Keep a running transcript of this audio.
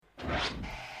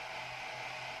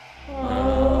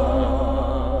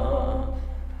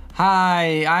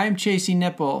Hi, I'm Chasey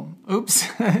Nipple. Oops.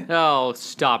 Oh,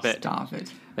 stop it. Stop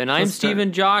it. And I'm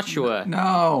Stephen Joshua.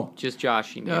 No. Just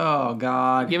Joshing you. Oh,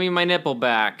 God. Give me my nipple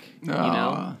back. Oh, You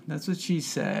know? that's what she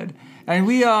said. And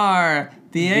we are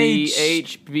the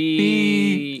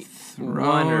HB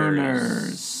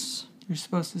Throners. You're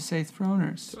supposed to say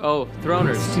Throners. Oh,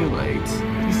 Throners. It's too late.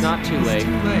 It's not too late.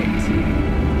 It's too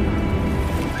late.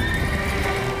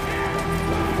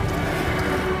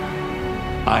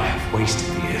 I have wasted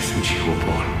the years since you were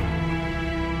born.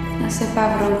 Nace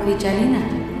Pavron Kvijalina.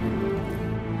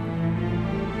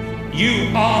 You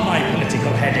are my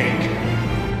political headache.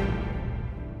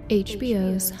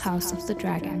 HBO's House of the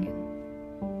Dragon.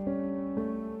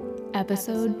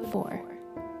 Episode 4.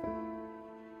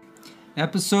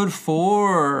 Episode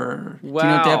 4. Wow. Do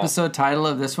you know what the episode title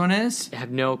of this one is? I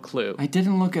have no clue. I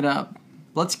didn't look it up.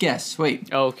 Let's guess. Wait.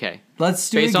 Okay. Let's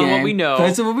do Based it again. on what we know.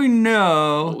 Based on what we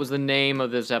know. What was the name of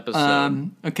this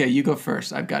episode? Okay, you go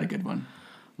first. I've got a good one.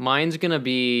 Mine's gonna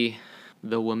be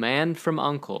The Woman from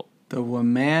U.N.C.L.E. The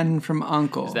Woman from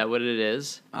U.N.C.L.E. Is that what it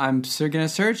is? I'm gonna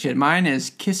search it. Mine is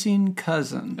Kissing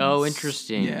Cousins. Oh,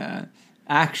 interesting. Yeah.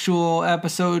 Actual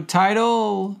episode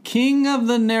title: King of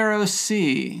the Narrow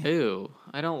Sea. Ooh.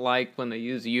 I don't like when they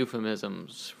use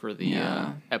euphemisms for the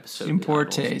episode In poor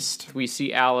titles. taste. We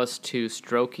see Alice 2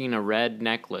 stroking a red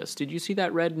necklace. Did you see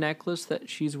that red necklace that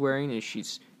she's wearing? And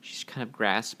she's kind of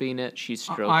grasping it. She's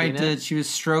stroking I it. did. She was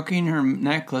stroking her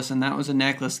necklace, and that was a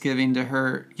necklace given to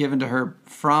her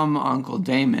from Uncle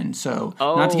Damon. So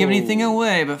not to give anything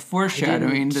away, but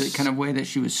foreshadowing the kind of way that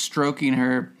she was stroking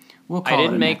her. We'll call I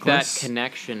didn't it a make necklace. that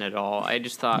connection at all. I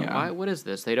just thought, Yeah. what is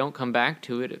this? They don't come back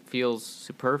to it. It feels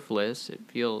superfluous. It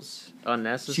feels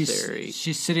unnecessary.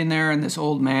 She's sitting there, and this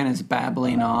old man is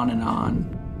babbling on and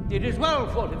on. It is well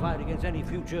fortified against any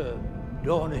future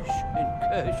Dornish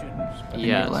incursions. And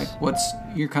Yes. you're like,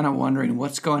 you're kind of wondering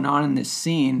what's going on in this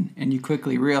scene, and you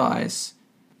quickly realize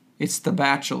it's The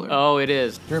Bachelor. Oh, it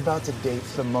is. You're about to date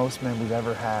the most men we've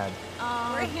ever had.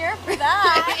 We're here for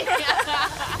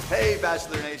that. Hey,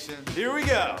 Bachelor Nation. Here we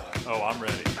go. Oh, I'm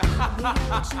ready.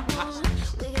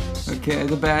 Okay,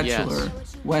 The Bachelor,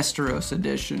 Westeros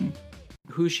edition.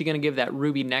 Who's she going to give that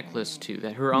ruby necklace to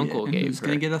that her uncle and gave who's her?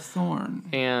 going to get a thorn?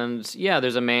 And yeah,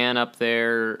 there's a man up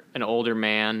there, an older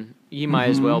man. He might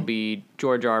as well be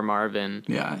George R. Marvin.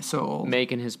 Yeah, so old.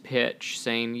 Making his pitch,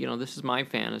 saying, this is my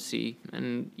fantasy.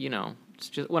 And, it's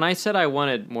just when I said I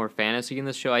wanted more fantasy in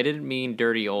this show, I didn't mean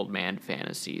dirty old man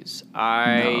fantasies.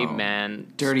 I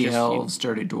meant dirty just, elves,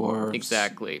 dirty dwarves.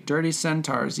 Exactly. Dirty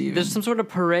centaurs, even. There's some sort of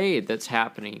parade that's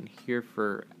happening here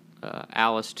for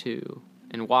Alice 2.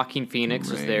 And Joaquin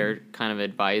Phoenix is there kind of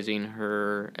advising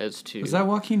her as to... Was that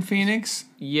Joaquin Phoenix?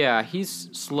 Yeah, he's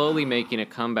slowly making a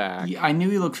comeback. Yeah, I knew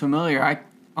he looked familiar. I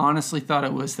honestly thought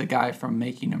it was the guy from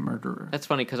Making a Murderer. That's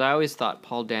funny, because I always thought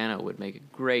Paul Dano would make a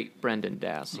great Brendan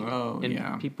Dassey. Oh, and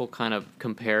yeah. people kind of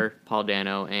compare Paul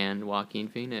Dano and Joaquin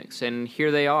Phoenix. And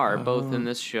here they are, both in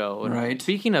this show. And right.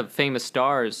 Speaking of famous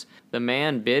stars, the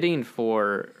man bidding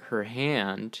for her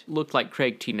hand looked like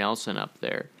Craig T. Nelson up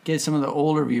there. Get some of the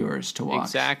older viewers to watch.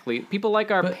 Exactly. People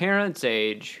like our parents'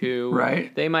 age who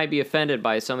they might be offended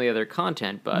by some of the other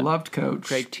content, but loved Coach.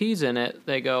 Craig T's in it,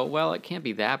 they go, well, it can't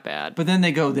be that bad. But then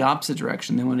they go the opposite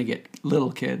direction. They want to get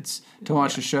little kids to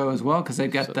watch the show as well because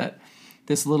they've got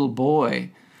this little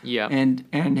boy. Yeah. And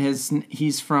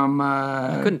he's from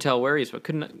I couldn't tell where he's from.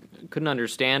 Couldn't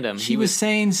understand him. He was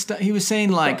saying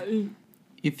like,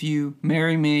 if you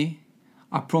marry me,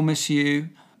 I promise you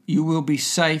will be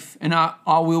safe and I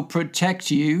will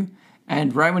protect you.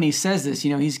 And right when he says this,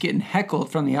 he's getting heckled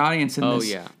from the audience. And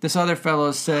this other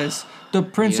fellow says, the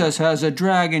princess has a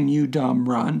dragon, you dumb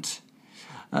runt.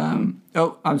 I'm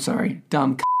sorry,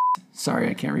 dumb Sorry,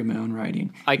 I can't read my own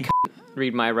writing. I can't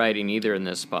read my writing either in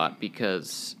this spot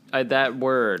because that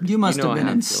word... You must have been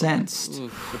incensed.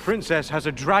 The princess has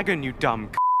a dragon, you dumb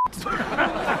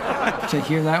To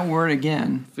hear that word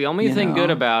again. The only thing good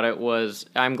about it was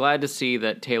I'm glad to see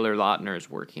that Taylor Lautner is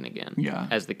working again. Yeah.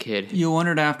 As the kid. You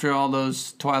wondered after all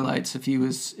those Twilights if he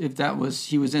was in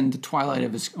the twilight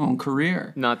of his own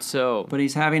career. Not so. But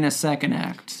he's having a second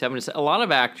act. A lot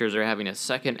of actors are having a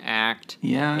second act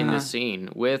in the scene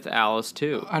with Alice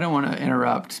too. I don't want to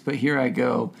interrupt, but here I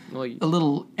go. Well, a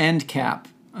little end cap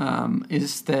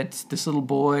is that this little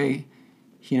boy,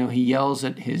 he yells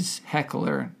at his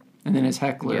heckler, and then his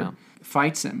heckler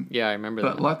fights him. Yeah, I remember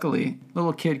that. But luckily,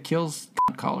 little kid kills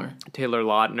caller. Taylor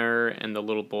Lautner and the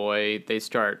little boy, they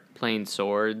start playing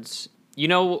swords.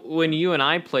 When you and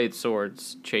I played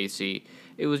swords, Chasey,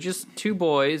 it was just two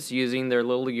boys using their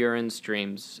little urine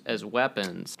streams as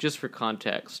weapons, just for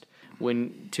context.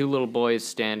 when two little boys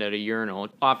stand at a urinal,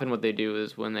 often what they do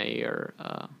is when they are,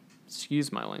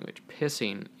 excuse my language,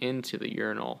 pissing into the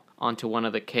urinal onto one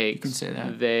of the cakes, You can say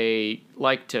that. they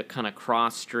like to kind of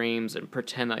cross streams and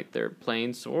pretend like they're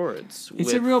playing swords.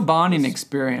 It's a real bonding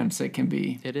experience. It can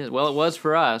be. It is. Well, it was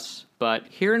for us, but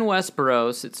here in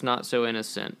Westeros, it's not so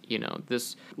innocent. You know,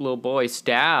 this little boy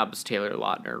stabs Taylor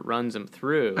Lautner, runs him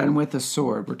through. And with a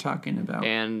sword, we're talking about.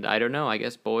 And I don't know, I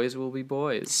guess boys will be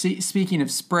boys. Speaking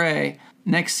of spray,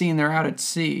 next scene they're out at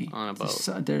sea. On a boat.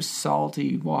 There's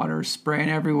salty water spraying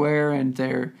everywhere, and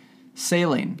they're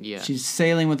sailing. Yeah. She's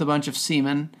sailing with a bunch of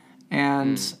seamen,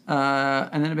 and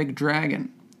then a big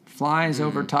dragon flies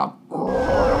over top.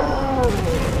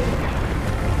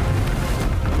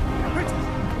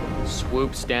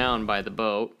 Swoops down by the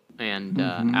boat, and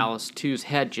Alice 2's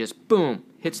head just, boom,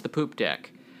 hits the poop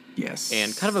deck. Yes.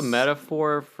 And kind of a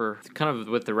metaphor for kind of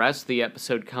with the rest of the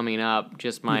episode coming up,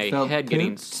 just my head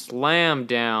getting slammed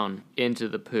down into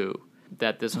the poo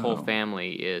that this whole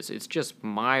family is. It's just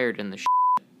mired in the shit.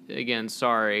 Again,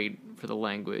 sorry for the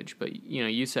language, but you know,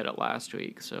 you said it last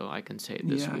week, so I can say it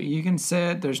this week. You can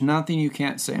say it. There's nothing you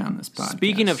can't say on this podcast.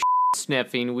 Speaking of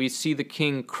sniffing, we see the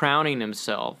king crowning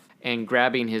himself and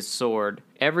grabbing his sword.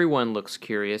 Everyone looks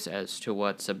curious as to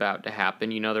what's about to happen.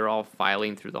 You know, they're all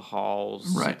filing through the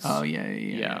halls. Right. It's,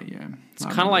 Yeah. It's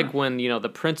kind of like when, you know, the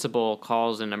principal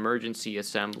calls an emergency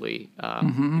assembly.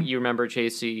 You remember,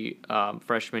 Chasey,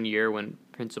 freshman year when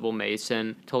Principal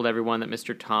Mason told everyone that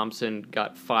Mr. Thompson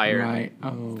got fired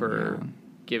for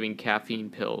giving caffeine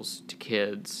pills to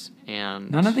kids,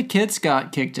 and none of the kids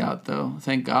got kicked out, though.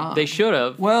 Thank God. they should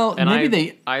have. Well, and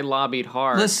maybe I lobbied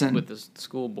hard Listen. with the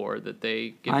school board that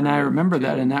they get And I removed, remember too.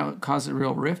 that, and that caused a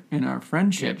real rift in our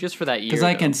friendship. Yeah, just for that year. Because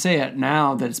I though. can say it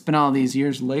now that it's been all these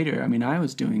years later. I mean, I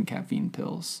was doing caffeine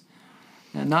pills.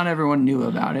 And not everyone knew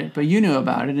about it, but you knew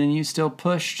about it, and you still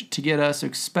pushed to get us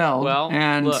expelled. Well,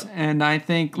 and look, and I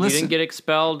think, You listen, didn't get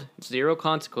expelled, 0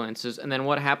 consequences, and then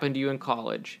what happened to you in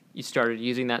college? You started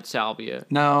using that salvia.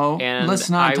 no, And let's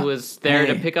not. I was there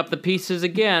to Hey, pick up the pieces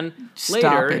again Stop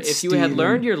later. it, If you had Steven.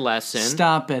 learned your lesson,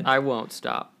 Stop it. I won't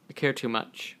stop. I care too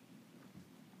much.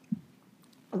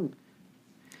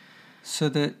 So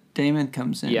that Damon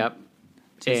comes in. Yep.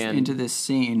 And Into this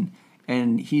scene,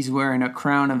 and he's wearing a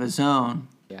crown of his own.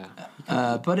 yeah,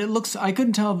 But it looks, I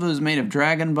couldn't tell if it was made of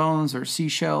dragon bones or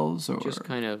seashells or. just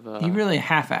kind of He really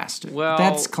half-assed it. well-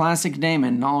 That's classic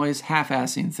Damon, always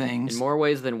half-assing things. in more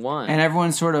ways than one. And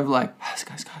everyone's sort of like,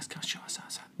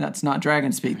 that's not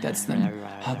dragon speak, that's them.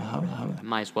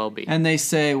 Might as well be. And they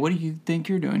say, what do you think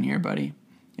you're doing here, buddy?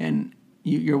 And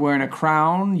you're wearing a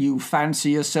crown, you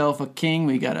fancy yourself a king,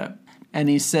 and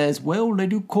he says, well, they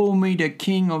do call me the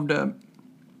king of the...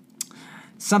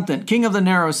 King of the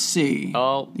Narrow Sea.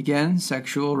 Oh. Again,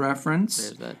 sexual reference.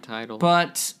 There's that title.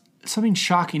 But something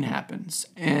shocking happens,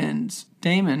 and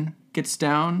Damon gets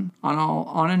down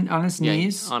on his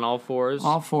knees, on all fours.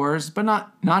 all fours, but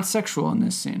not sexual in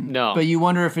this scene. No. But you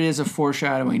wonder if it is a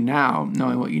foreshadowing now,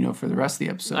 knowing what you know for the rest of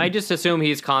the episode. I just assume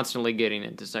he's constantly getting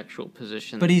into sexual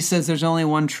positions. But he says there's only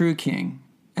one true king,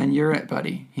 and you're it,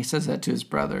 buddy. He says that to his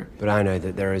brother. But I know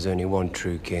that there is only one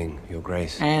true king, Your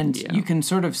Grace. And you can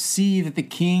sort of see that the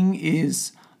king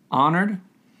is honored,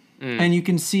 and you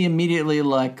can see immediately,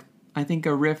 like, I think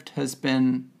a rift has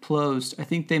been closed. I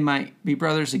think they might be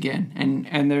brothers again.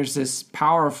 And there's this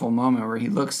powerful moment where he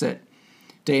looks at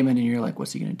Damon, and you're like,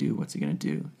 what's he going to do? What's he going to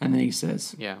do? And then he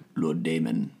says, Lord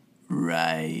Damon,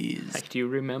 rise. I do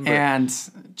remember. And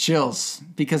chills.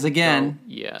 Because again,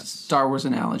 yes. Star Wars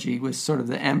analogy with sort of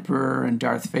the Emperor and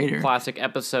Darth Vader. Classic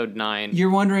episode 9. You're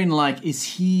wondering, like, is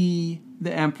he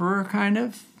the Emperor, kind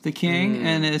of? The king?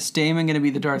 And is Damon going to be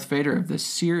the Darth Vader of this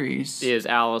series? Is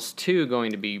Alice 2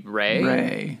 going to be Rey?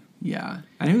 Rey, yeah.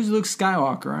 And who's Luke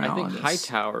Skywalker in I all think of this?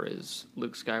 Hightower is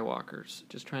Luke Skywalker's.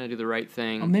 Just trying to do the right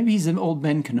thing. Oh, maybe he's an old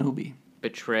Ben Kenobi.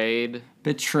 Betrayed.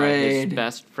 Betrayed. By his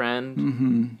best friend.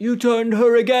 Mm-hmm. You turned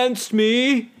her against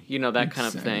me. You know, that kind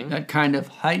of thing. That kind of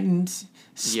heightened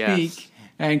speak. Yes.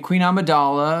 And Queen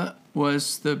Amidala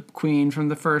was the queen from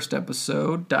the first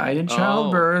episode, died in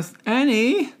childbirth.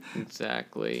 Annie.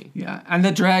 Exactly. Yeah, and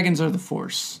the dragons are the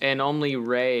Force. And only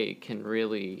Rey can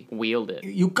really wield it.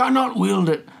 You cannot wield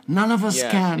it. None of us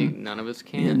can. See, none of us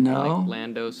can. You know? Like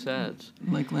Lando says.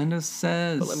 Like Lando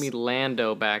says. But let me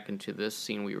Lando back into this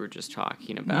scene we were just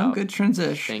talking about. Oh, good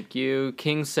transition. Thank you.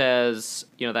 King says,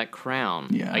 you know, that crown,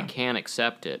 I can't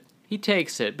accept it. He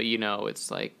takes it, but, you know,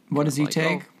 it's like... What does he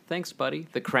take? Oh, thanks, buddy.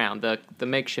 The crown, the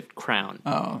makeshift crown.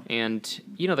 Oh. And,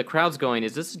 you know, the crowd's going,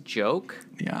 is this a joke?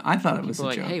 Yeah, I thought it was People a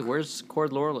are like, joke. hey, where's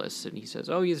Cord Loreless? And he says,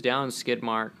 oh, he's down in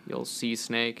Skidmark. You'll see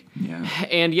Snake. Yeah.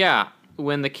 And, yeah,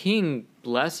 when the king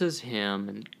blesses him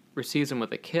and receives him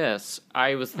with a kiss,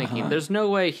 I was thinking, there's no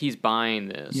way he's buying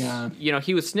this. Yeah. You know,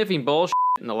 he was sniffing bullshit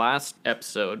in the last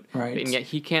episode, right? And yet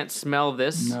he can't smell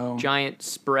this giant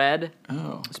spread.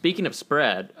 Oh. Speaking of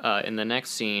spread, in the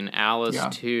next scene, Alice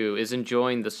 2 is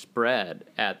enjoying the spread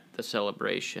at the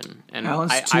celebration. And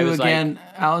Alice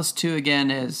 2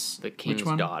 again is the king's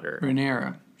daughter.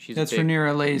 Rhaenyra. That's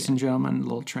Rhaenyra, ladies and gentlemen. A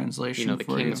little translation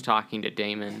for you. The king's talking to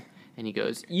Daemon, and he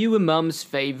goes, "You were Mum's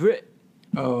favorite."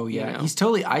 Oh, yeah. He's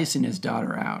totally icing his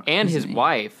daughter out. And his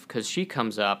wife, because she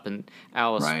comes up and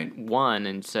Alice 1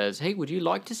 and says, "Hey, would you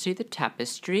like to see the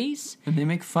tapestries?" And they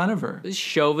make fun of her. These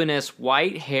chauvinist,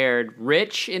 white-haired,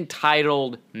 rich,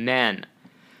 entitled men.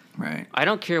 Right. I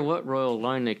don't care what royal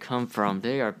line they come from.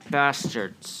 They are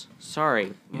bastards.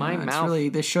 Sorry. My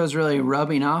mouth... This show's really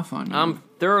rubbing off on you. I'm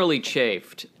thoroughly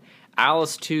chafed.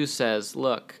 Alice 2 says,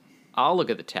 "Look, I'll look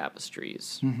at the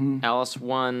tapestries." Mm-hmm. Alice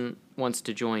 1 wants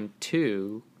to join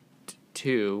 2,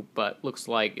 but looks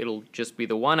like it'll just be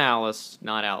the one Alice,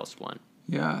 not Alice 1.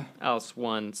 Yeah. Alice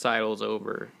 1 sidles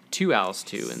over to Alice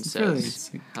 2 and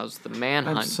says, "How's the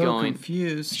manhunt I'm so going?"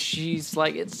 confused. She's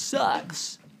like, "It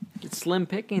sucks. It's slim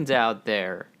pickings out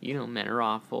there. You know, men are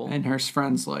awful." And her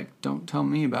friend's like, "Don't tell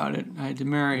me about it. I had to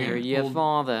marry your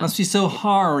father. Must be so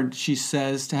hard," she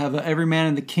says, "to have every man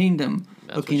in the kingdom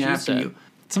looking after you."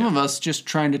 Some of us just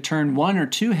trying to turn one or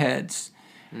two heads.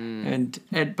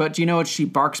 But you know what? She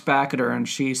barks back at her and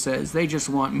she says, "They just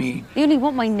want me. They only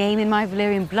want my name and my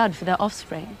Valyrian blood for their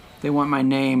offspring. They want my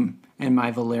name and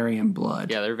my Valyrian blood."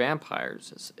 Yeah, they're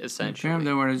vampires, essentially.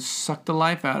 They want to suck the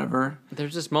life out of her.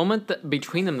 There's this moment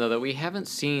between them, though, that we haven't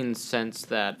seen since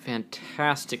that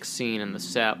fantastic scene in the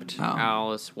Sept.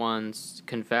 Alice once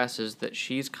confesses that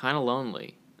she's kind of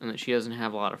lonely and that she doesn't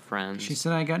have a lot of friends. She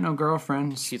said, "I got no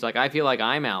girlfriends." She's like, "I feel like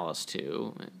I'm Alice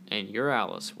 2, and you're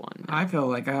Alice 1. I feel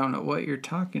like I don't know what you're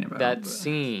talking about. That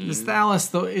scene. It's the Alice,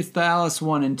 though. It's the Alice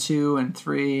 1 and 2 and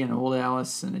 3 and old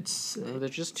Alice, and it's... there's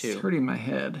just 2. It's hurting my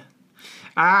head.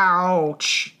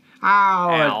 Ouch.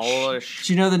 Ouch.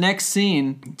 Do you know the next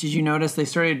scene? Did you notice they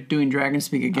started doing Dragon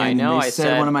Speak again? I know. And they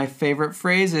said one of my favorite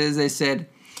phrases. They said,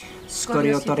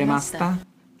 "Skoriotorimasta."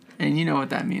 And you know what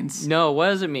that means. No, what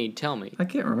does it mean? Tell me. I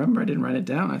can't remember. I didn't write it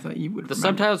down. I thought you would remember. The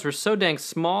subtitles were so dang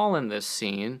small in this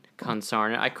scene,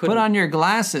 consarn it. I couldn't... Put on your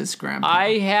glasses, Grandpa.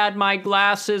 I had my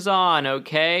glasses on,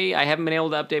 okay? I haven't been able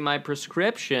to update my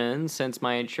prescription since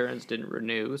my insurance didn't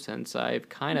renew, since I've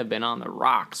kind of been on the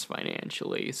rocks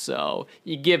financially. So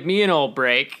you give me an old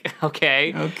break,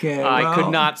 okay? Okay, I could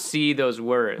not see those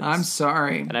words. I'm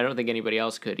sorry. And I don't think anybody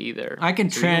else could either. I can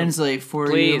translate for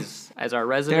you. Please, as our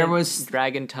resident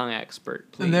dragon tongue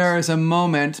expert, please. There is a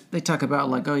moment, they talk about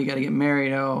like, "Oh, you got to get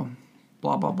married, oh,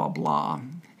 blah, blah, blah, blah."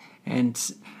 And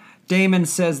Daemon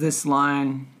says this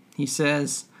line. He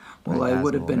says, "Well, I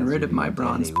would have been rid of my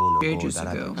bronze ages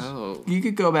ago." Oh. You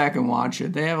could go back and watch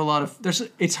it. They have a lot of...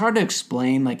 It's hard to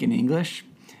explain like in English.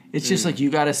 It's just like you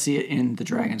got to see it in the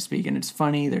Dragon Speak, and it's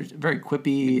funny. They're very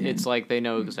quippy. It's like they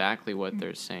know exactly what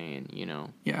they're saying, you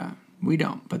know? Yeah, we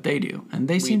don't, but they do. And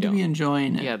they seem to be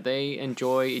enjoying it. Yeah, they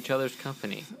enjoy each other's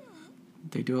company.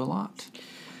 They do a lot.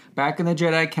 Back in the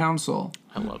Jedi Council.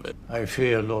 I love it. "I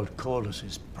fear Lord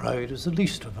Corlys's pride is the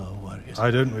least of our worries."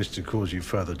 "I don't wish to cause you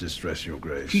further distress, Your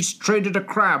Grace." He's traded a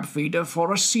crab feeder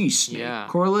for a sea snake. Yeah.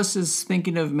 Corlys is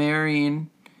thinking of marrying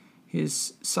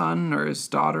his son or his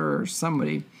daughter or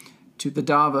somebody to the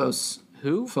Davos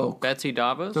folk. Betsy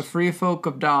Davos? The free folk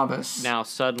of Davos. Now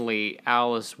suddenly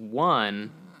Alice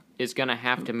 1 is going to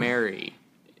have to marry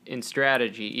in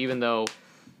strategy, even though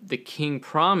the king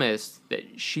promised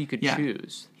that she could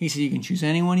choose. He said you can choose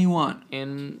anyone you want.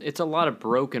 And it's a lot of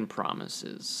broken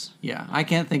promises. Yeah, I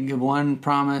can't think of one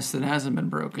promise that hasn't been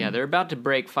broken. Yeah, they're about to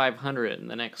break 500 in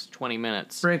the next 20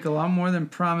 minutes. Break a lot more than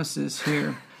promises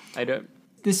here.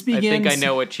 This begins... I think I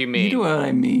know what you mean. You know what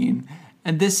I mean.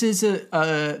 And this is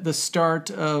the start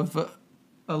of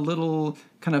a little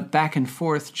kind of back and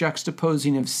forth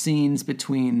juxtaposing of scenes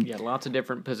between... Yeah, lots of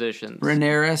different positions.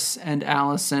 Rhaenyra and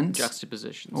Alicent.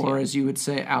 Juxtapositions. Or as you would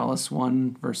say, Alice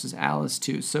 1 versus Alice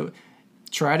 2. So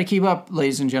try to keep up,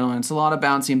 ladies and gentlemen. It's a lot of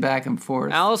bouncing back and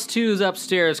forth. Alice 2 is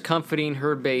upstairs comforting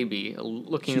her baby,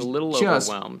 looking a little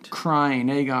overwhelmed. Crying,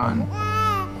 Aegon.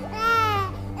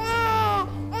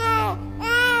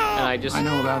 I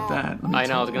know about that. I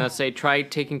know. I was gonna say, try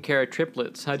taking care of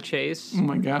triplets, huh, Chase? Oh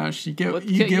my gosh, you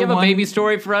have a baby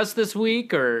story for us this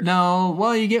week, or no?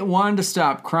 Well, you get one to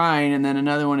stop crying, and then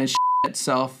another one is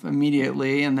itself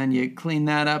immediately, and then you clean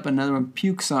that up. Another one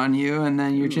pukes on you, and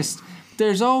then you're just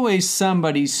there's always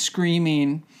somebody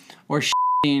screaming or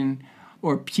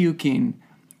or puking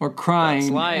or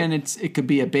crying, and it could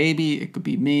be a baby, it could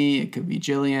be me, it could be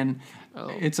Jillian.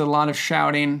 Oh. It's a lot of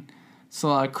shouting, it's a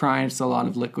lot of crying, it's a lot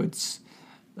of liquids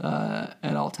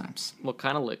at all times. What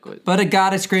kind of liquid? But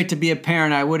God, it's great to be a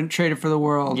parent. I wouldn't trade it for the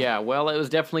world. Yeah, well, it was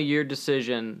definitely your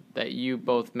decision that you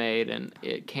both made, and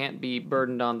it can't be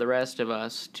burdened on the rest of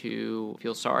us to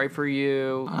feel sorry for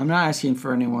you. I'm not asking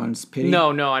for anyone's pity.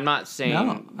 No, I'm not saying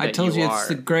that I told you it's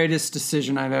the greatest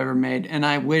decision I've ever made, and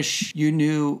I wish you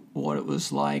knew what it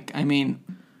was like. I mean,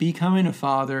 becoming a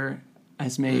father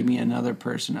has made me another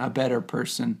person, a better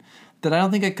person, that I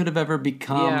don't think I could have ever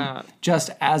become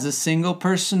just as a single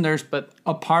person. There's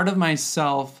a part of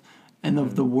myself and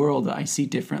of the world that I see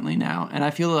differently now. And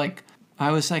I feel like I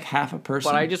was like half a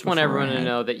person. But I just want everyone to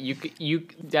know that you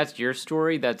that's your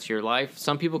story, that's your life.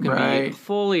 Some people can be a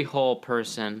fully whole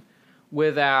person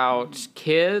without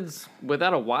kids,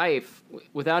 without a wife,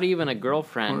 without even a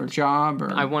girlfriend. Or a job, or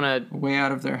a way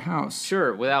out of their house.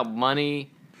 Sure, without money.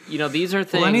 These are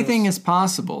things... Well, anything is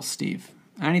possible, Steve.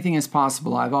 Anything is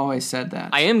possible. I've always said that.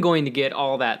 I am going to get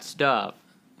all that stuff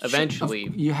eventually.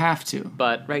 You have to.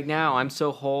 But right now, I'm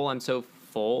so whole. I'm so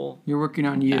full. You're working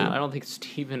on you. I don't think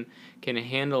Steven can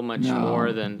handle much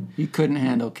more than... You couldn't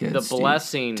handle kids, the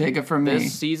blessing. Take it from me.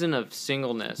 This season of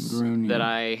singleness that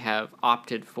I have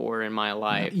opted for in my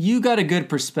life. You got a good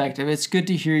perspective. It's good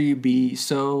to hear you be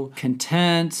so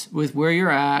content with where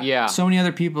you're at. Yeah. So many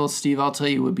other people, Steve, I'll tell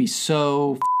you, would be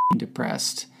so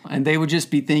depressed. And they would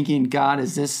just be thinking, God,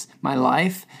 is this my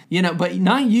life? But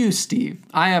not you, Steve.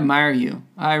 I admire you.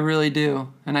 I really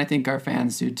do. And I think our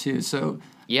fans do too. So,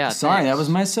 sorry, that was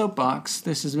my soapbox.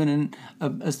 This has been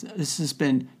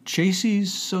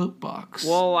Chasey's soapbox.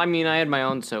 Well, I mean, I had my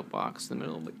own soapbox in the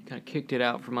middle, but kind of kicked it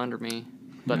out from under me.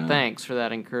 But thanks for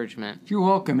that encouragement. You're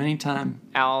welcome. Anytime.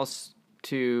 Alice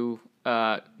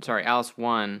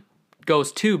 1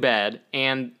 goes to bed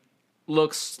and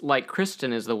looks like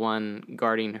Kristen is the one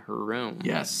guarding her room.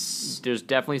 Yes. There's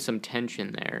definitely some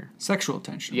tension there. Sexual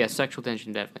tension. Yeah, sexual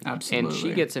tension, definitely. Absolutely. And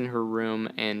she gets in her room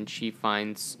and she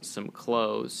finds some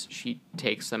clothes. She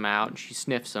takes them out and she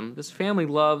sniffs them. This family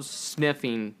loves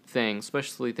sniffing things,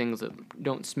 especially things that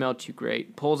don't smell too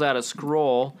great. Pulls out a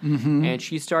scroll and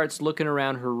she starts looking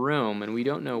around her room, and we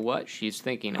don't know what she's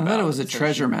thinking about. I thought it was a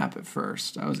treasure map at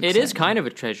first. It is kind of a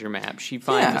treasure map. She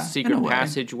finds a secret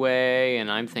passageway,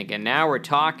 and I'm thinking, now we're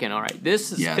talking. All right,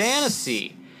 this is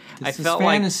fantasy. I felt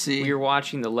like we were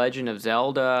watching The Legend of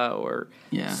Zelda or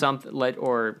something,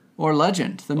 or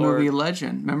Legend, the movie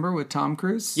Legend. Remember with Tom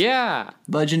Cruise? Yeah.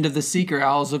 Legend of the Seeker,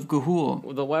 Owls of Ga'Hoole.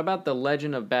 What about The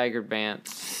Legend of Bagger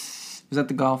Vance? Was that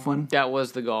the golf one? That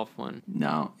was the golf one.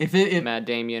 No. If Matt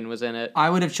Damon was in it. I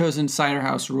would have chosen Cider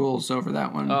House Rules over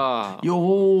that one. Oh.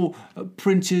 Yo,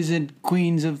 princes and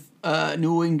queens of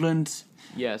New England.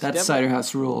 Yes. That's Cider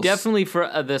House Rules. Definitely for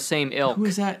the same ilk. Who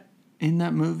is that in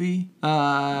that movie?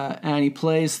 And he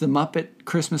plays the Muppet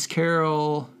Christmas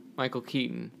Carol. Michael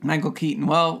Keaton.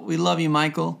 Well, we love you,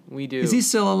 Michael. We do. Is he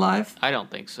still alive? I don't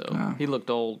think so. Oh. He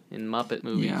looked old in Muppet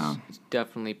movies. Yeah. He's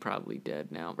definitely probably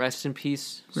dead now. Rest in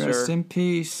peace, Rest in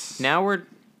peace. Now we're...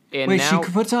 She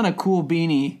puts on a cool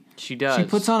beanie. She does. She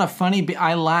puts on a funny...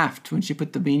 I laughed when she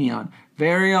put the beanie on.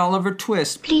 Very Oliver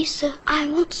Twist. Please, sir, I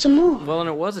want some more. Well, and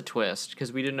it was a twist,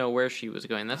 because we didn't know where she was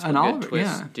going. That's what good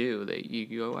twists do.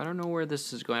 You go, I don't know where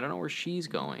this is going. I don't know where she's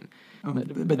going.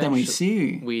 But then we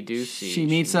see. We do see. She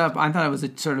meets up. I thought it was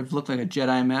sort of looked like a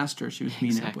Jedi Master she was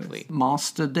meeting up with.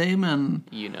 Master Damon.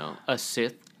 A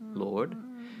Sith Lord.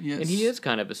 Yes. And he is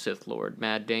kind of a Sith Lord,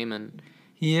 Matt Damon.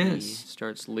 He is. He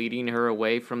starts leading her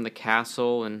away from the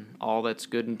castle and all that's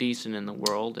good and decent in the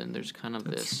world, and there's kind of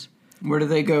this... Where do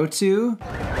they go to?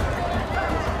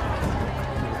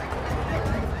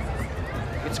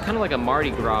 It's kind of like a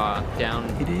Mardi Gras down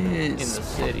in the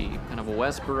city. Kind of a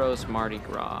Westeros Mardi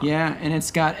Gras. Yeah, and it's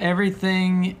got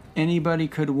everything anybody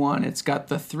could want. It's got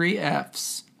the 3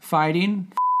 Fs.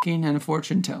 Fighting, f***ing, and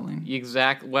fortune-telling.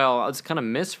 Well, it's kind of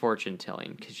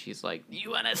misfortune-telling, because she's like,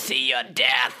 you want to see your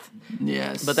death?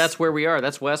 Yes. But that's where we are.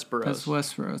 That's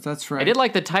Westeros. That's right. I did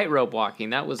like the tightrope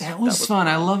walking. That was fun.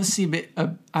 I love to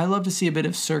see a bit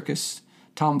of circus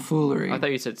tomfoolery. I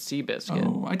thought you said Seabiscuit.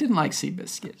 Oh, I didn't like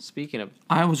Seabiscuit. Speaking of...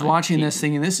 I was watching this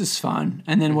thinking, this is fun.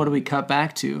 And then what do we cut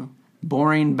back to?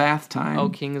 Boring bath time. Oh,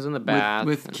 King is in the bath.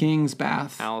 With King's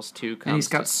bath. Alice 2 comes. And he's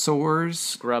got sores.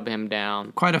 Scrub him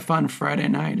down. Quite a fun Friday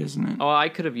night, isn't it? Oh, I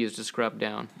could have used a scrub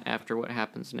down after what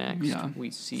happens next. Yeah. We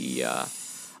see a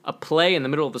play in the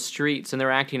middle of the streets, and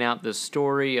they're acting out the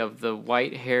story of the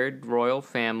white-haired royal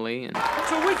family. And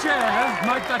so which heir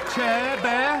might that chair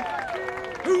bear?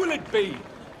 Who will it be?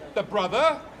 The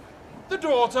brother? The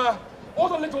daughter? or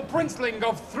the little princeling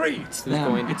of 3? It's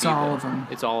them. It's all of them.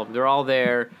 It's all of them. They're all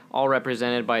there, all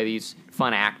represented by these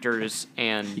fun actors,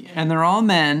 and they're all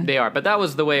men. They are, but that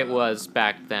was the way it was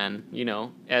back then,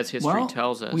 as history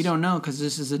tells us. We don't know because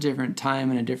this is a different time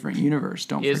and a different universe.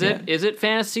 Don't forget. Is it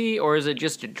fantasy or is it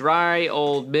just a dry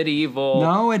old medieval?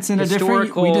 No, it's in a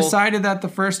different. We decided that the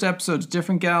first episode's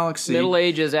different galaxy. Middle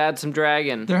Ages, add some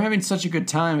dragon. They're having such a good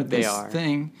time with this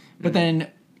thing, but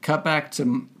then cut back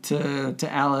to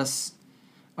Alice.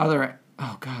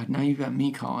 Oh God! Now you got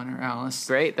me calling her Alice.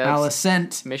 Great, that's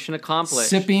Alicent. Mission accomplished.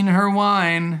 Sipping her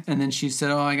wine, and then she said,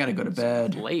 "Oh, I gotta go to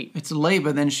bed." It's late,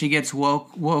 but then she gets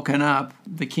woken up.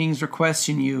 The king's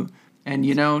requesting you, and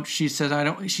she says, "I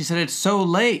don't." She said, "It's so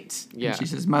late." Yeah. And she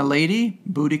says, "My lady,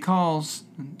 booty calls."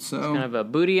 And so it's kind of a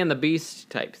Booty and the Beast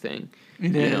type thing.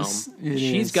 It is.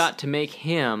 She's got to make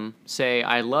him say,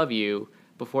 "I love you,"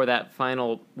 before that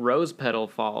final rose petal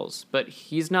falls. But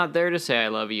he's not there to say, "I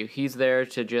love you." He's there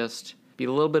to just be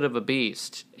a little bit of a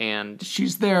beast, and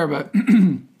she's there, but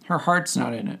her heart's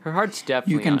not in it. Her heart's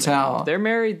definitely. You can tell. They're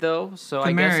married though, so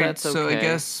I guess that's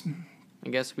okay. So I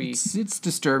guess we. It's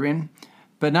disturbing,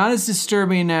 but not as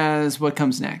disturbing as what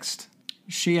comes next.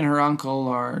 She and her uncle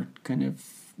are kind of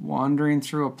wandering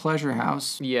through a pleasure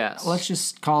house. Yes. Let's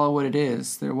just call it what it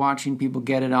is. They're watching people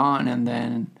get it on, and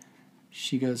then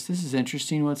she goes, "This is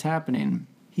interesting. What's happening?"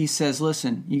 He says,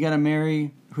 "Listen, you got to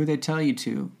marry who they tell you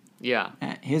to." Yeah.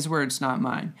 His words, not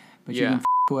mine. But you can f***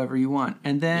 whoever you want.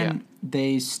 And then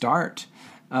they start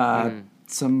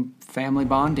some family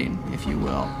bonding, if you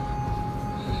will.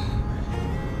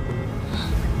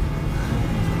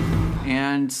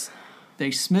 And they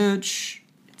smooch.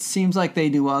 It seems like they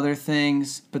do other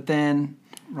things. But then,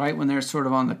 right when they're sort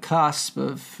of on the cusp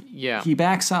of... He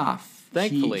backs off.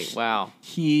 Thankfully. Wow.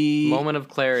 Moment of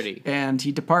clarity. And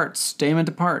he departs. Damon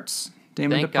departs.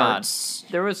 Thank God.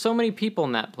 There were so many people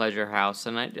in that pleasure house,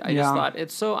 and I just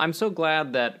thought I'm so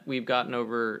glad that we've gotten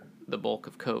over the bulk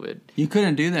of COVID. You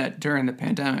couldn't do that during the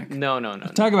pandemic. No.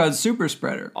 Talk about super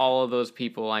spreader. All of those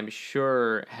people, I'm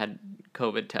sure, had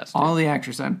COVID tested. All the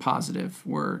actors I'm positive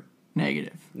were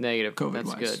negative. COVID-wise.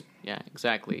 That's good. Yeah,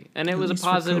 exactly. And it was a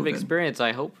positive experience,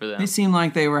 I hope, for them. They seemed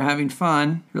like they were having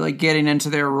fun, really getting into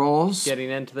their roles.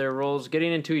 Getting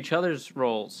into each other's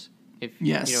roles. If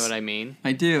you know what I mean.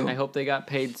 I do. I hope they got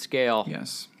paid scale.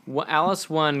 Yes. Alice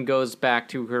 1 goes back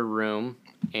to her room,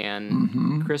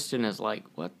 and Kristen is like,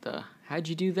 "What the? How'd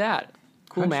you do that?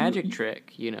 Cool magic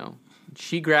trick,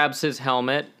 She grabs his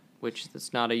helmet, which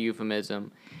is not a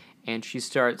euphemism, and she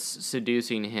starts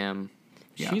seducing him.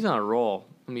 Yeah. She's on a roll,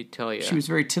 let me tell you. She was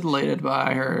very titillated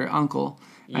by her uncle.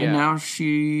 Yeah. And now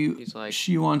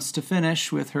she wants to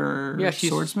finish with her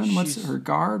swordsman. What's her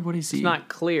guard? What is he? It's not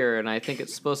clear, and I think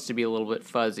it's supposed to be a little bit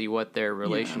fuzzy what their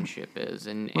relationship is.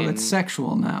 And it's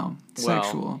sexual now.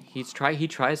 He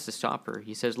tries to stop her.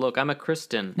 He says, "Look, I'm a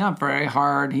Kristen." Not very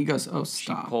hard. He goes, "Oh,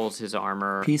 stop." She pulls his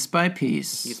armor piece by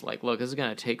piece. He's like, "Look, this is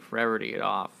gonna take forever to get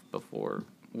off before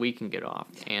we can get off."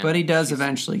 But he does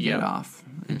eventually get off,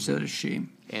 and so does she.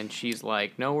 And she's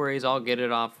like, "No worries, I'll get it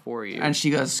off for you." And she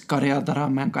goes, kind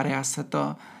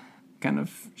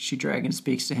of, she dragon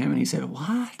speaks to him, and he said,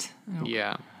 "What?"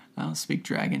 Yeah. I don't speak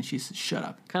dragon. She says, "Shut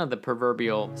up." Kind of the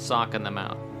proverbial sock in the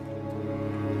mouth.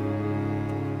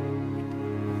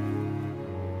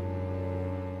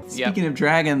 Speaking of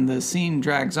dragon, the scene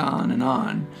drags on and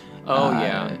on. Oh,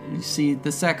 yeah. You see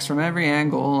the sex from every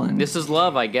angle. And this is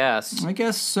love, I guess. I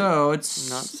guess so. It's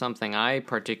not something I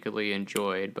particularly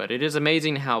enjoyed, but it is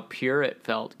amazing how pure it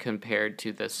felt compared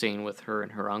to the scene with her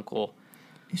and her uncle.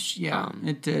 Yeah,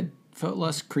 it did. Felt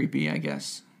less creepy, I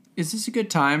guess. Is this a good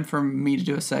time for me to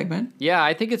do a segment? Yeah,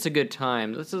 I think it's a good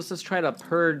time. Let's try to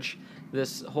purge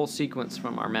this whole sequence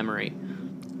from our memory.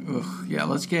 Ugh, yeah,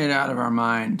 let's get it out of our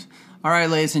mind. All right,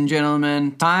 ladies and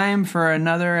gentlemen, time for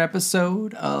another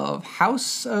episode of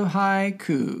House of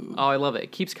Haiku. Oh, I love it.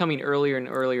 It keeps coming earlier and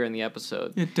earlier in the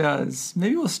episode. It does.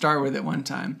 Maybe we'll start with it one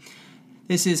time.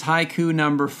 This is haiku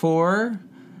number 4,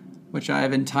 which I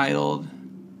have entitled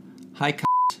Haiku.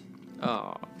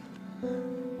 Oh.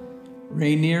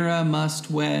 Rhaenyra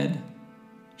must wed.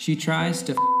 She tries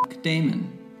to f***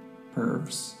 Daemon.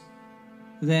 Pervs.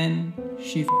 Then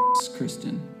she f***s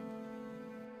Kristen.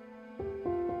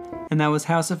 And that was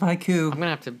House of Haiku. I'm going to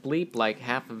have to bleep like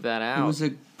half of that out. It was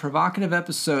a provocative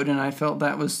episode, and I felt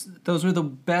those were the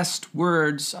best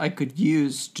words I could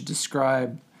use to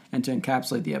describe and to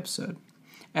encapsulate the episode.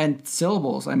 And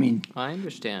syllables, I mean. I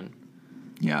understand.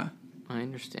 Yeah. I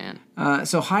understand.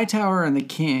 So Hightower and the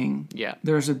King. Yeah.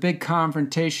 There's a big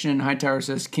confrontation, and Hightower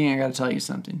says, "King, I got to tell you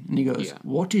something." And he goes,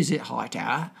 "What is it,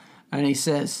 Hightower?" And he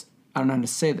says, I don't know how to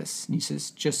say this. And he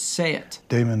says, just say it.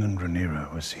 Damon and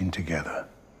Rhaenyra were seen together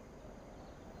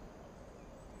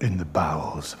in the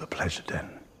bowels of a pleasure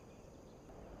den.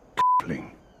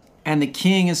 And the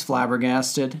king is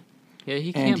flabbergasted. Yeah,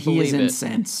 he can't believe it. And he is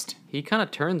incensed. He kind of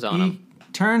turns on him.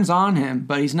 He turns on him,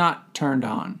 but he's not turned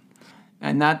on.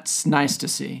 And that's nice to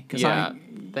see. Yeah,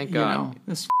 thank God. You know,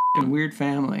 this weird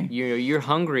family. You're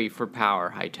hungry for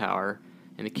power, Hightower.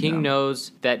 And the king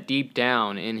knows that deep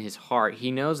down in his heart, he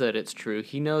knows that it's true.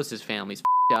 He knows his family's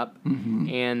up. Mm-hmm.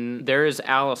 And there is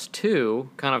Alice 2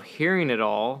 kind of hearing it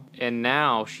all. And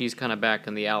now she's kind of back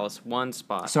in the Alice 1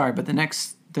 spot. Sorry, but the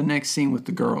next scene with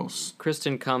the girls.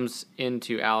 Kristen comes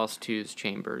into Alice 2's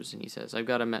chambers and he says, I'm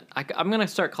going to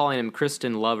start calling him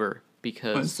Kristen Lover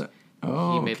because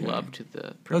he made love to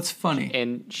the prince. That's funny.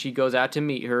 And she goes out to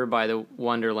meet her by the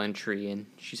Wonderland tree and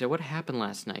she said, what happened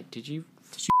last night? Did you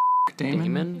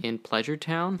Damon in Pleasure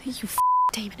Town? You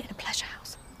Damon in a pleasure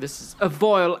house. This is a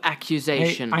vile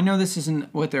accusation. Hey, I know this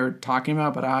isn't what they're talking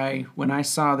about, but when I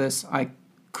saw this, I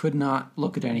could not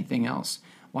look at anything else.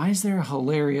 Why is there a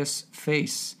hilarious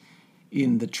face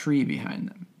in the tree behind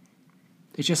them?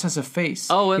 It just has a face.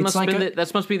 Oh,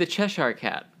 that must be the Cheshire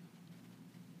Cat.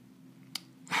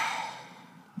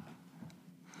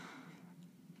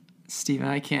 Steven,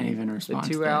 I can't even respond to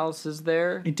that. The two Alices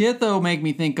there. It did, though, make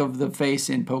me think of the face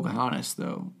in Pocahontas,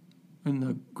 though, in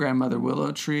the grandmother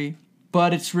willow tree.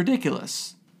 But it's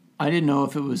ridiculous. I didn't know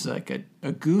if it was like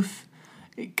a goof,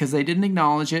 because they didn't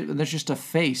acknowledge it, but there's just a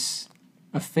face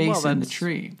in the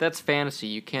tree. That's fantasy.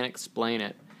 You can't explain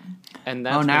it. And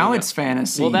that's now it's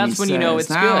fantasy. Well, that's when you know it's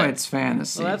good. Now it's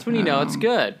fantasy. Well, that's when you know it's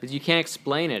good. Because you can't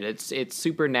explain it. It's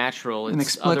supernatural. It's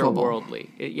inexplicable.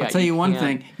 Otherworldly. I'll tell you one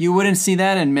thing. You wouldn't see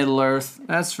that in Middle-earth.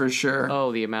 That's for sure.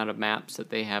 Oh, the amount of maps that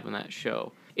they have in that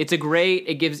show. It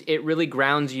really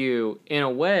grounds you, in a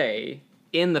way,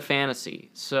 in the fantasy.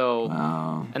 So,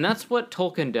 and that's what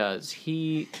Tolkien does.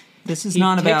 This is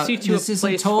not about. This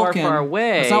isn't Tolkien. Far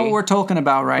away. That's not what we're talking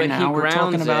about right now. We're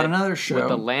talking about another show with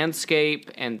the landscape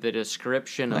and the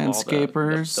description of all the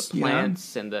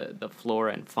plants and the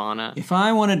flora and fauna. If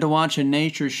I wanted to watch a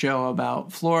nature show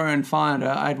about flora and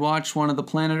fauna, I'd watch one of the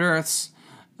Planet Earths.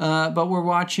 But we're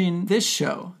watching this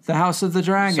show, The House of the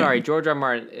Dragon. Sorry, George R.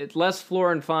 Martin. It's less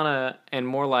flora and fauna and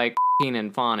more like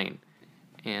and fawning.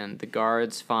 And the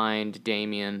guards find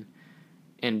Damien.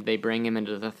 And they bring him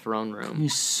into the throne room.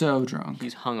 He's so drunk.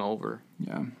 He's hungover.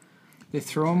 Yeah. They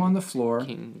throw him on the floor.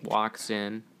 King walks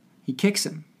in. He kicks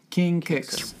him. King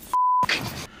kicks.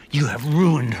 You have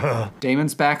ruined her.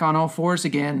 Damon's back on all fours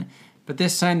again. But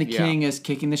this time the king is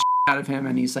kicking the out of him.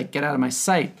 And he's like, get out of my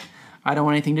sight. I don't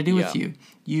want anything to do with you.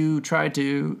 You tried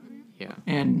to... Yeah.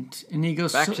 And he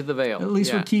goes... Back to the veil. At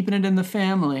least we're keeping it in the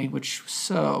family, which was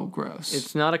so gross.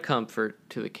 It's not a comfort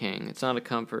to the king. It's not a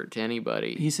comfort to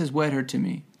anybody. He says, wed her to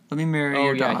me. Let me marry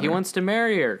your daughter. He wants to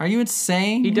marry her. Are you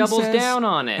insane? He doubles down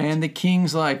on it. And the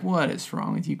king's like, what is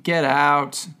wrong with you? Get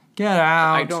out. Get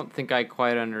out. I don't think I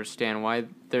quite understand why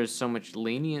there's so much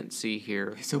leniency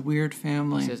here. It's a weird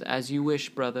family. He says, as you wish,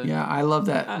 brother. Yeah, I love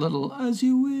that little, as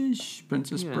you wish,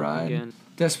 Princess Bride. Again.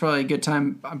 That's probably a good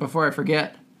time. Before I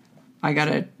forget, I got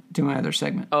to do my other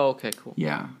segment. Oh, okay, cool.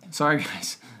 Yeah. Sorry,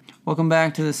 guys. Welcome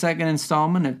back to the second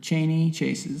installment of Cheney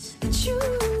Chases.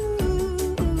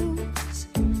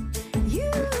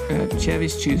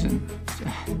 Chevy's choosing.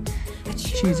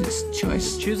 Jesus,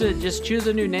 choice. Just choose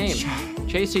a new name.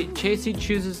 Chasey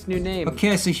chooses new name.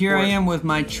 Okay, so here I am with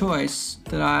my choice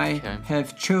that I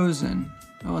have chosen.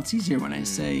 Oh, it's easier when I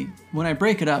say. When I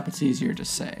break it up, it's easier to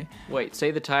say. Wait,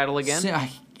 say the title again.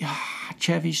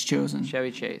 Chevy's chosen.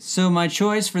 Chevy Chase. So my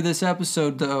choice for this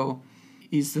episode, though,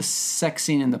 is the sex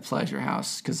scene in the pleasure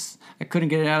house because I couldn't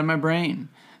get it out of my brain.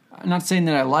 I'm not saying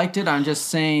that I liked it. I'm just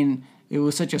saying it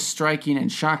was such a striking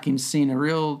and shocking scene, a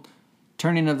real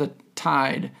turning of the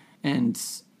tide, and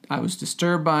I was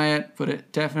disturbed by it. But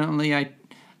it definitely, I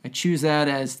choose that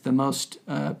as the most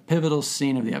pivotal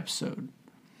scene of the episode.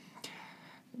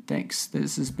 Thanks.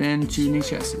 This has been Cheney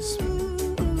Chases.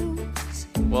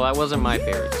 Well, that wasn't my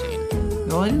favorite scene.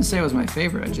 Well, I didn't say it was my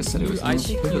favorite. I just said it was the most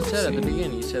pivotal you said scene. at the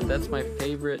beginning. You said that's my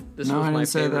favorite. This no, was I my didn't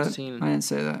say favorite that. scene. I didn't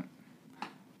say that.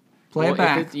 Play it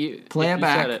back. Play it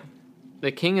back. Said it.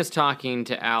 The king is talking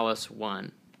to Alice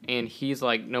 1, and he's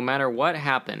like, no matter what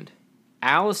happened,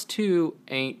 Alice 2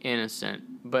 ain't innocent,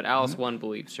 but Alice 1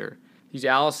 believes her. These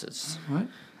Alices. What?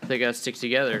 They gotta stick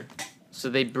together. So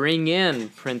they bring in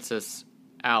Princess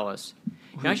Alice.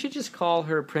 I should just call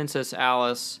her Princess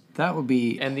Alice. That would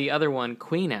be... And the other one,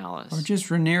 Queen Alice. Or just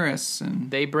Rhaenyra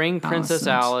and... They bring Princess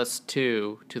Alice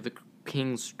to the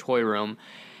king's toy room.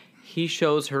 He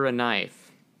shows her a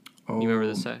knife. You remember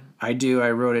the side? I do.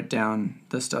 I wrote it down,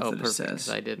 the stuff that it says. Because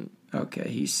I didn't. Okay,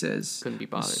 he says... Couldn't be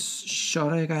bothered.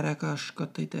 From my blood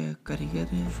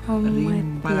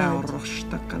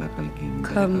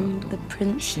come the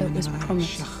prince that was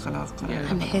promised,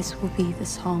 and his will be the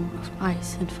song of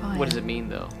ice and fire. What does it mean,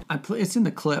 though? It's in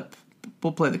the clip.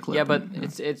 We'll play the clip. Yeah, but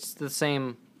it's the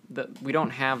same... We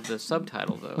don't have the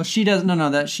subtitle, though. Well, she does...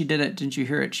 No, she did it. Didn't you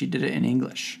hear it? She did it in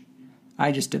English.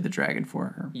 I just did the dragon for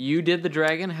her. You did the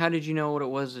dragon? How did you know what it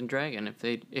was in dragon? If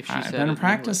she said I've been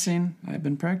practicing. I've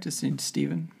been practicing,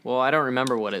 Stephen. Well, I don't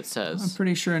remember what it says. I'm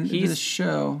pretty sure in this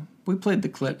show we played the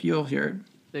clip. You'll hear it.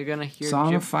 They're gonna hear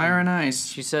Song of Fire and Ice.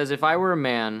 She says, "If I were a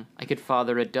man, I could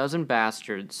father a dozen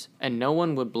bastards, and no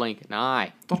one would blink an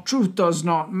eye." The truth does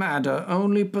not matter,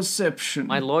 only perception.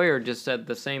 My lawyer just said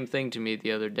the same thing to me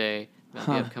the other day about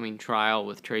the upcoming trial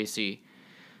with Tracy.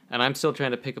 And I'm still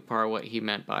trying to pick apart what he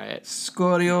meant by it.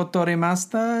 Scorio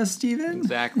torimasta, Stephen?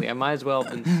 Exactly. I might as well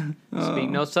have been speak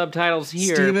no subtitles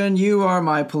here. Stephen, you are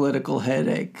my political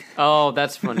headache. Oh,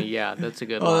 that's funny. Yeah, that's a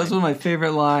good line. Oh, that's one of my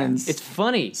favorite lines. It's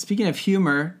funny. Speaking of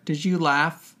humor, did you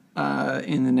laugh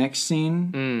in the next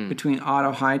scene between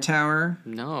Otto Hightower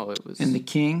and the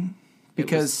king?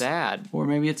 Because it was sad. Or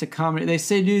maybe it's a comedy.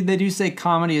 They do say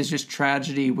comedy is just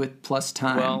tragedy with plus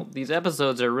time. Well, these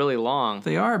episodes are really long.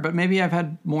 They are, but maybe I've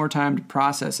had more time to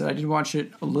process it. I did watch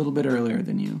it a little bit earlier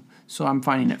than you, so I'm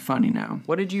finding it funny now.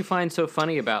 What did you find so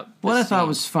funny about this What I thought scene?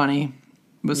 was funny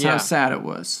was how sad it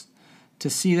was to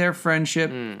see their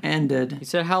friendship ended. He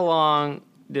said, "How long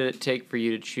did it take for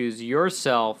you to choose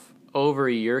yourself over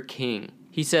your king?"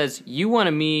 He says, "You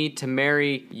wanted me to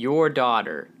marry your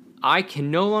daughter. I can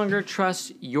no longer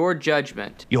trust your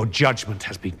judgment." Your judgment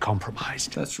has been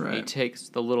compromised. That's right. He takes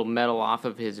the little medal off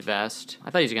of his vest.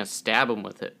 I thought he was going to stab him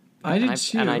with it. I did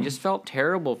too. And I just felt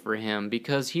terrible for him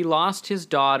because he lost his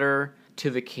daughter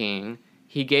to the king.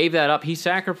 He gave that up. He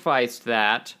sacrificed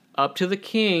that up to the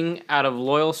king out of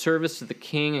loyal service to the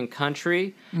king and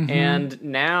country. And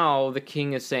now the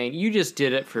king is saying, you just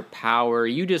did it for power.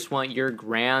 You just want your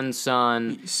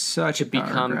grandson to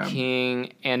become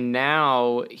king. And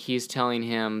now he's telling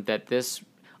him that this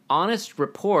honest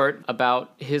report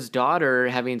about his daughter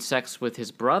having sex with his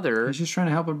brother... He's just trying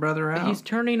to help a brother out. He's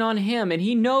turning on him, and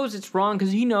he knows it's wrong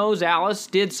because he knows Alice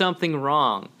did something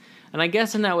wrong. And I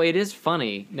guess in that way it is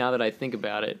funny, now that I think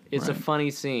about it. It's a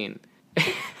funny scene.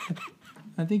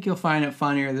 I think you'll find it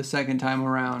funnier the second time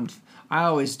around. I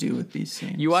always do with these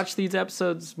scenes. You watch these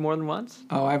episodes more than once?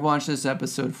 Oh, I've watched this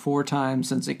episode 4 times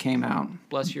since it came out.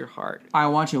 Bless your heart. I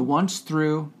watch it once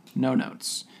through, no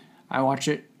notes. I watch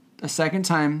it a second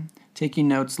time, taking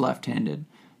notes left-handed.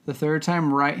 The third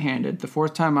time, right-handed. The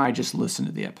fourth time, I just listen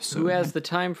to the episode. Who has the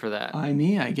time for that?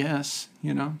 Me, I guess.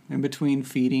 You know, in between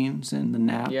feedings and the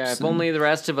naps. Yeah, if only the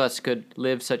rest of us could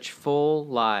live such full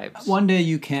lives. One day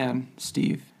you can,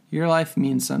 Steve. Your life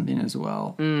means something as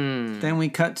well. Then we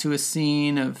cut to a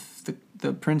scene of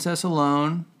the princess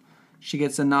alone. She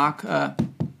gets a knock.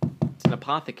 It's an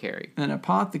apothecary. An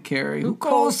apothecary who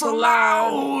calls so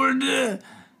loud.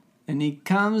 And he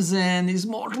comes in. These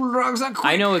mortal drugs are quick.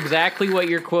 I know exactly what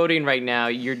you're quoting right now.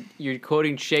 You're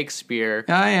quoting Shakespeare.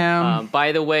 I am.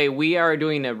 By the way, we are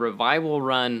doing a revival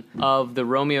run of the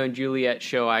Romeo and Juliet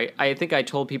show. I think I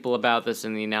told people about this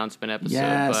in the announcement episode.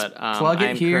 Yes, but plug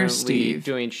it I'm here, currently Steve.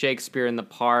 doing Shakespeare in the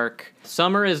Park.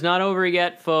 Summer is not over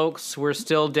yet, folks. We're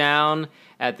still down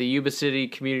at the Yuba City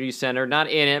Community Center. Not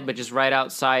in it, but just right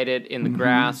outside it in the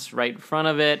grass, right in front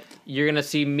of it. You're going to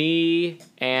see me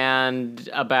and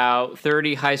about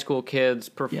 30 high school kids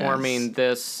performing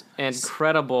this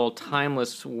incredible,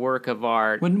 timeless work of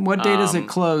art. What day does it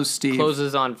close, Steve?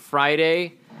 Closes on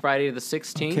Friday the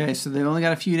 16th. Okay, so they've only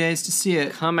got a few days to see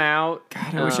it. Come out.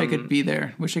 God, I wish I could be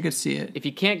there. Wish I could see it. If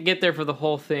you can't get there for the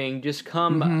whole thing, just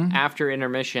come after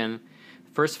intermission.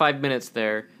 First 5 minutes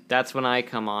there, that's when I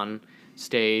come on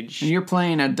stage. And you're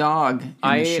playing a dog in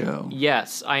the show.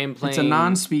 Yes, I am playing... It's a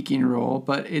non-speaking role,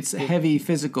 but it's heavy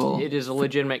physical. It is a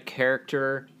legitimate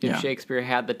character. If Shakespeare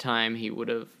had the time, he would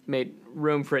have made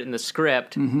room for it in the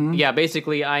script. Yeah,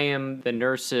 basically, I am the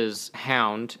nurse's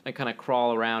hound. I kind of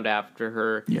crawl around after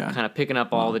her, kind of picking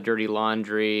up all the dirty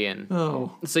laundry. And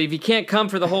so if you can't come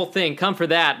for the whole thing, come for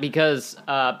that, because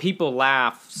people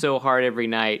laugh so hard every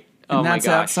night. And that's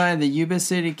outside the Yuba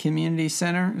City Community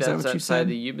Center? Is that what you said? That's outside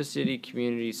the Yuba City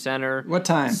Community Center. What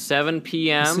time? 7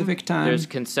 p.m. Pacific time. There's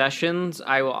concessions.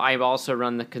 I've also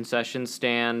run the concession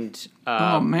stand.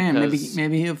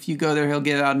 Maybe if you go there, he'll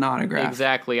get out an autograph.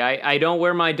 Exactly. I don't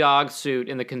wear my dog suit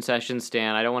in the concession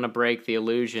stand. I don't want to break the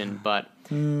illusion, but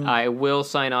I will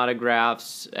sign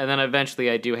autographs. And then eventually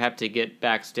I do have to get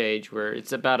backstage where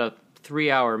it's about a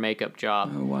 3-hour makeup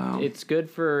job. Oh, wow. It's good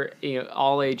for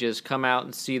all ages. Come out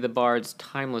and see the Bard's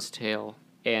Timeless Tale,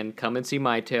 and come and see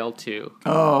my tale too.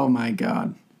 Oh my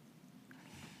God.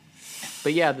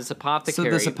 But yeah, this apothecary.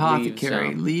 So this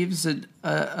apothecary leaves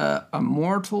a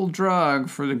mortal drug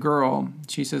for the girl.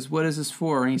 She says, "What is this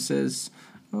for?" And he says,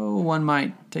 "Oh, one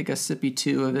might take a sippy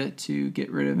two of it to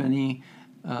get rid of any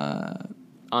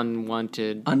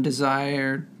unwanted,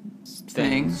 undesired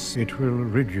things. It will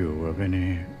rid you of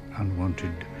any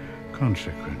unwanted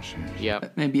consequences."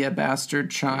 Yep. Maybe a bastard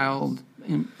child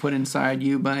put inside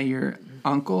you by your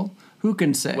uncle. Who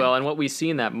can say? Well, and what we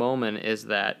see in that moment is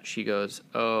that she goes,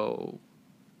 "Oh,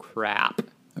 crap."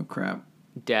 Oh, crap.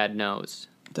 Dad knows.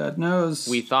 Dad knows.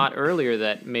 We thought earlier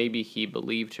that maybe he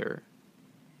believed her,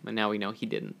 but now we know he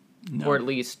didn't. No. Or at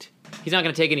least, he's not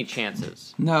going to take any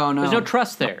chances. No. There's no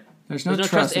trust there. There's no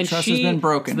trust. The trust has been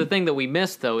broken. The thing that we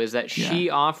missed, though, is that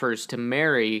she offers to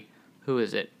marry, who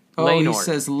is it? Oh, Laenor. he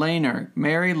says Laenor.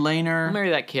 Marry Laenor. I'll marry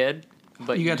that kid,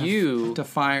 but you have to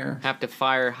fire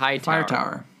Hightower.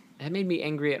 Firetower. That made me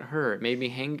angry at her. It made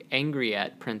me angry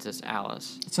at Princess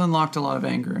Alice. It's unlocked a lot of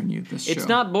anger in you, this show. It's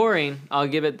not boring, I'll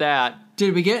give it that.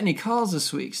 Did we get any calls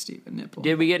this week, Stephen Nipple?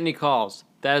 Did we get any calls?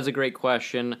 That is a great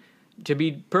question. To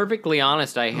be perfectly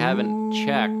honest, I haven't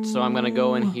checked, so I'm going to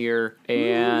go in here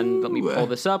and let me pull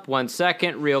this up 1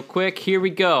 second real quick. Here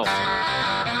we go.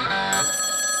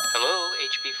 Hello,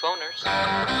 HB Phoners.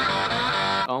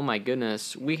 Oh my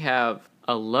goodness, we have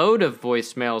a load of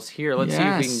voicemails here. Let's see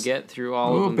if we can get through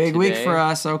all of them big today. Week for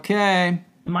us, okay.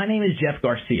 My name is Jeff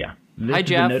Garcia. This Hi, is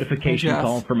Jeff. a notification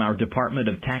call from our Department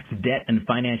of Tax, Debt, and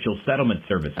Financial Settlement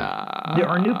Services. There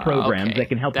are new programs that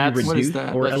can help you reduce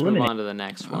or Let's eliminate. move on to the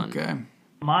next one. Okay.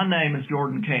 My name is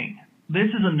Jordan King. This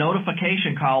is a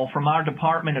notification call from our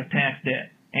Department of Tax,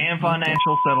 Debt, and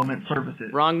Financial Settlement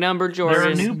Services. Wrong number, Jordan.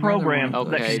 There are new programs.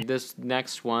 Okay, this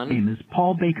next one. My name is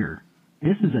Paul Baker.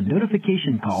 This is a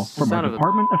notification call from our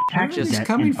Department of Tax, Debt,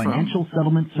 and Financial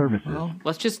Settlement Services. Well,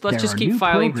 let's just keep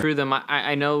filing through them.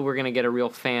 I know we're gonna get a real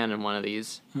fan in one of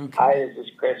these. Okay. Hi, this is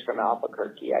Chris from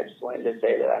Albuquerque. I just wanted to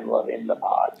say that I'm loving the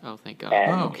pod. Oh, thank God.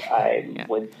 And I'm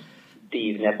with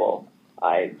Steve Nipple.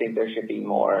 I think there should be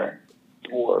more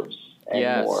dwarves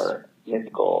and more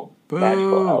mythical,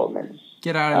 magical elements.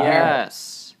 Get out of here.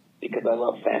 Yes. Because I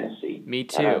love fantasy. Me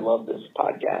too. And I love this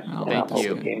podcast. Oh, and I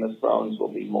hope Game of Thrones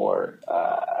will be more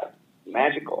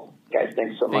magical. Guys,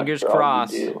 thanks so much Fingers for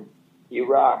crossed. all you do. You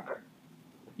rock.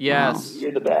 Yes.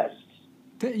 You're the best.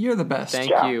 You're the best.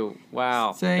 Thank you.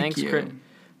 Wow. Thanks, you.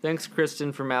 Thanks,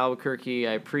 Kristen from Albuquerque.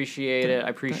 I appreciate it. I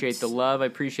appreciate the love. I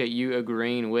appreciate you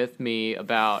agreeing with me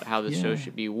about how the show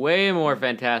should be way more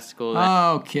fantastical.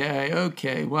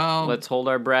 Okay. Well, let's hold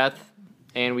our breath.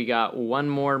 And we got one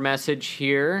more message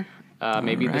here.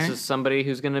 Maybe this is somebody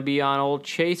who's going to be on old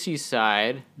Chasey's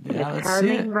side. Yeah, let's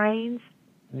see it. Carmen Rains,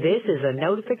 this is a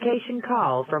notification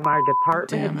call from our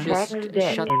Department of Tax,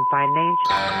 Debt, and Financial.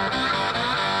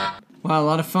 Well, a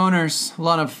lot of phoners, a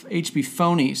lot of HB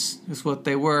phonies is what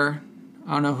they were.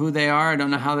 I don't know who they are. I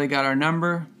don't know how they got our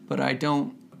number, but I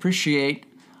don't appreciate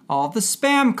all the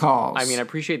spam calls. I mean, I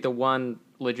appreciate the one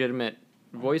legitimate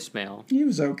voicemail. He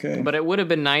was okay. But it would have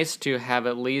been nice to have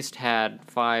at least had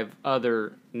 5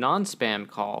 other non-spam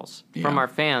calls from our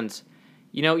fans.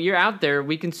 You know, you're out there.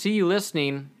 We can see you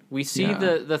listening. We see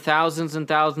the thousands and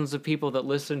thousands of people that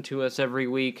listen to us every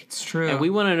week. It's true. And we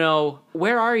want to know,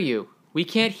 where are you? We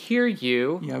can't hear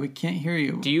you. Yeah, we can't hear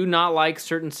you. Do you not like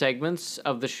certain segments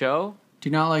of the show? Do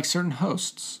you not like certain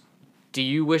hosts? Do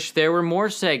you wish there were more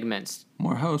segments?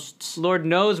 More hosts. Lord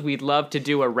knows we'd love to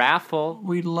do a raffle.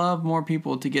 We'd love more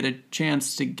people to get a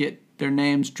chance to get their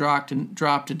names dropped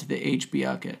into the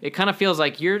HB-ucket. It kind of feels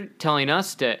like you're telling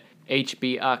us to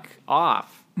HB-uck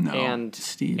off. No,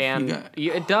 Steve. And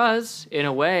it does, in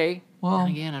a way. Well, and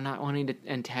again, I'm not wanting to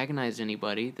antagonize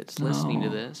anybody that's listening to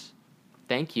this.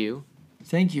 Thank you.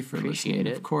 Thank you for Appreciate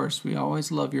listening. it. Of course, we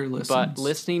always love your listens. But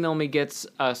listening only gets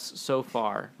us so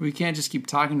far. We can't just keep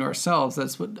talking to ourselves.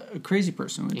 That's what a crazy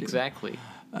person would do. Exactly.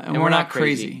 And we're not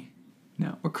crazy.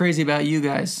 No, we're crazy about you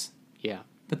guys. Yeah.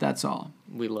 But that's all.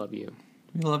 We love you.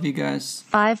 We love you guys.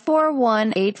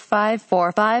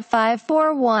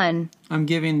 541-854-5541. I'm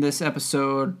giving this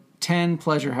episode 10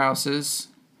 pleasure houses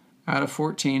out of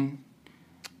 14.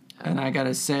 And I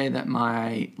gotta say that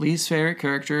my least favorite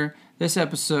character this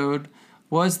episode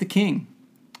was the king.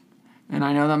 And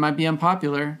I know that might be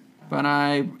unpopular, but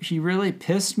he really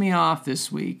pissed me off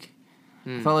this week.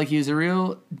 I felt like he was a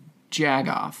real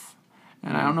jagoff.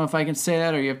 And I don't know if I can say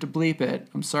that or you have to bleep it.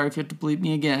 I'm sorry if you have to bleep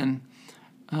me again.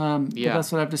 But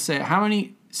that's what I have to say. How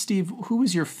many Steve, who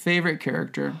was your favorite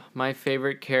character? My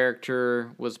favorite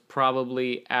character was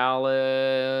probably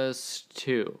Alice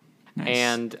 2. Nice.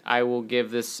 And I will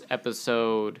give this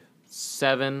episode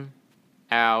 7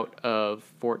 out of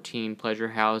 14 pleasure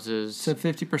houses. So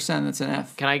 50%, that's an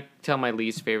F. Can I tell my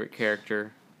least favorite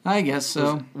character? I guess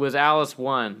so. Was Alice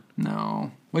 1.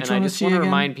 No. Which one was she again? I just want to again?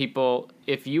 remind people,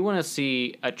 if you want to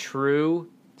see a true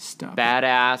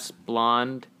badass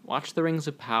blonde, watch The Rings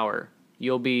of Power.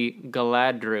 You'll be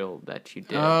Galadriel that you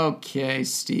did. Okay,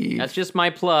 Steve. That's just my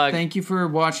plug. Thank you for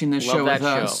watching this show with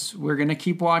us. We're going to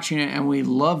keep watching it, and we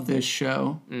love this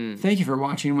show. Thank you for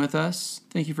watching with us.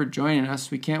 Thank you for joining us.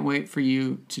 We can't wait for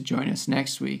you to join us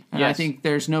next week. And I think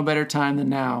there's no better time than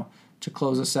now to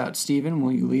close us out. Steven,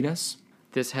 will you lead us?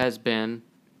 This has been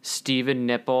Steven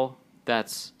Nipple.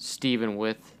 That's Steven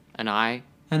with an I.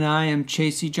 And I am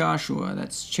Chasey Joshua.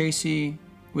 That's Chasey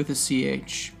with a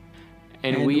CH.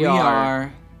 And we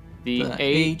are the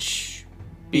HB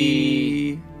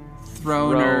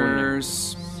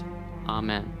Throners.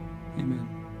 Amen. Amen.